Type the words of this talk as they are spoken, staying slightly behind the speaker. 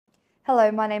Hello,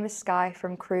 my name is Sky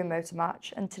from Crewe Motor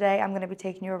Match, and today I'm going to be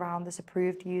taking you around this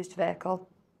approved used vehicle.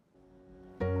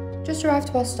 Just arrived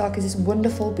to our stock is this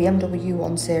wonderful BMW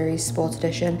 1 Series Sport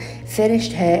Edition,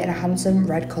 finished here in a handsome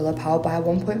red colour powered by a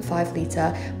 1.5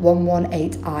 litre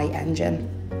 118i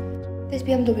engine. This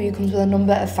BMW comes with a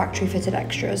number of factory fitted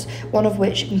extras, one of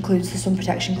which includes the sun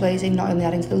protection glazing, not only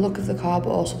adding to the look of the car but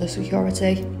also the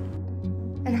security.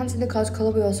 Enhancing the car's colour,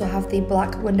 we also have the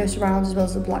black window surrounds as well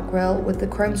as the black grille with the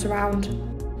chrome surround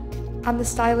and the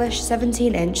stylish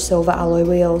 17-inch silver alloy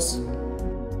wheels.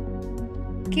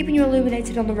 Keeping you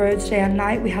illuminated on the roads day and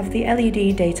night, we have the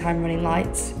LED daytime running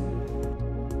lights.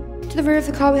 To the rear of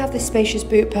the car we have this spacious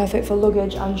boot perfect for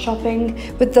luggage and shopping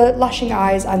with the lashing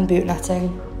eyes and boot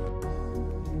netting.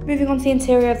 Moving on to the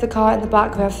interior of the car, in the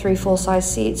back we have 3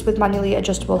 full-size seats with manually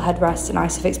adjustable headrests and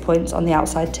ISOFIX points on the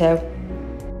outside too.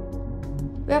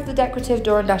 We have the decorative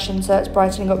door and dash inserts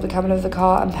brightening up the cabin of the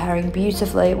car and pairing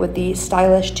beautifully with the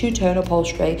stylish two-tone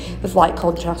upholstery with light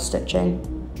contrast stitching.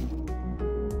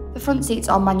 The front seats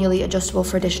are manually adjustable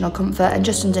for additional comfort, and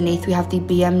just underneath we have the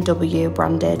BMW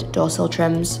branded door sill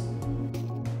trims.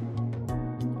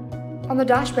 On the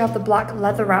dash we have the black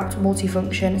leather-wrapped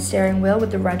multifunction steering wheel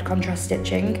with the red contrast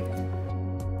stitching.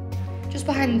 Just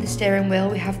behind the steering wheel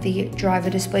we have the driver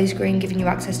display screen giving you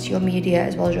access to your media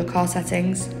as well as your car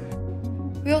settings.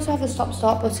 We also have the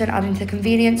stop-start button adding to the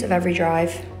convenience of every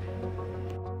drive.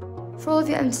 For all of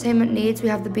your entertainment needs we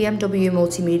have the BMW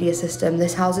multimedia system.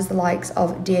 This houses the likes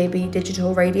of DAB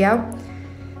digital radio,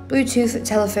 Bluetooth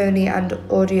telephony and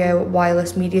audio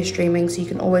wireless media streaming so you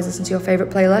can always listen to your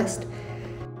favourite playlist,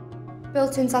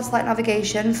 built-in satellite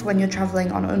navigation for when you're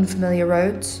travelling on unfamiliar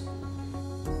roads,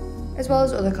 as well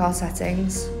as other car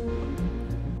settings.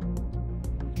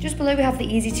 Just below we have the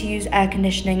easy-to-use air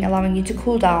conditioning allowing you to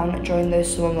cool down during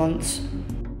those summer months.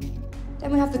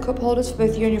 Then we have the cup holders for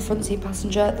both you and your front seat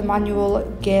passenger, the manual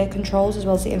gear controls as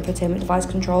well as the infotainment device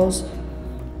controls.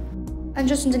 And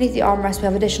just underneath the armrest we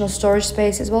have additional storage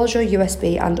space as well as your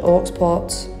USB and aux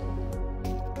ports.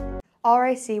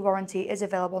 RAC warranty is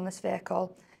available on this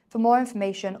vehicle. For more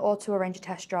information or to arrange a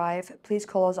test drive, please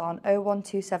call us on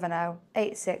 01270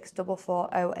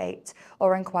 864408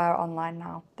 or inquire online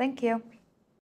now. Thank you.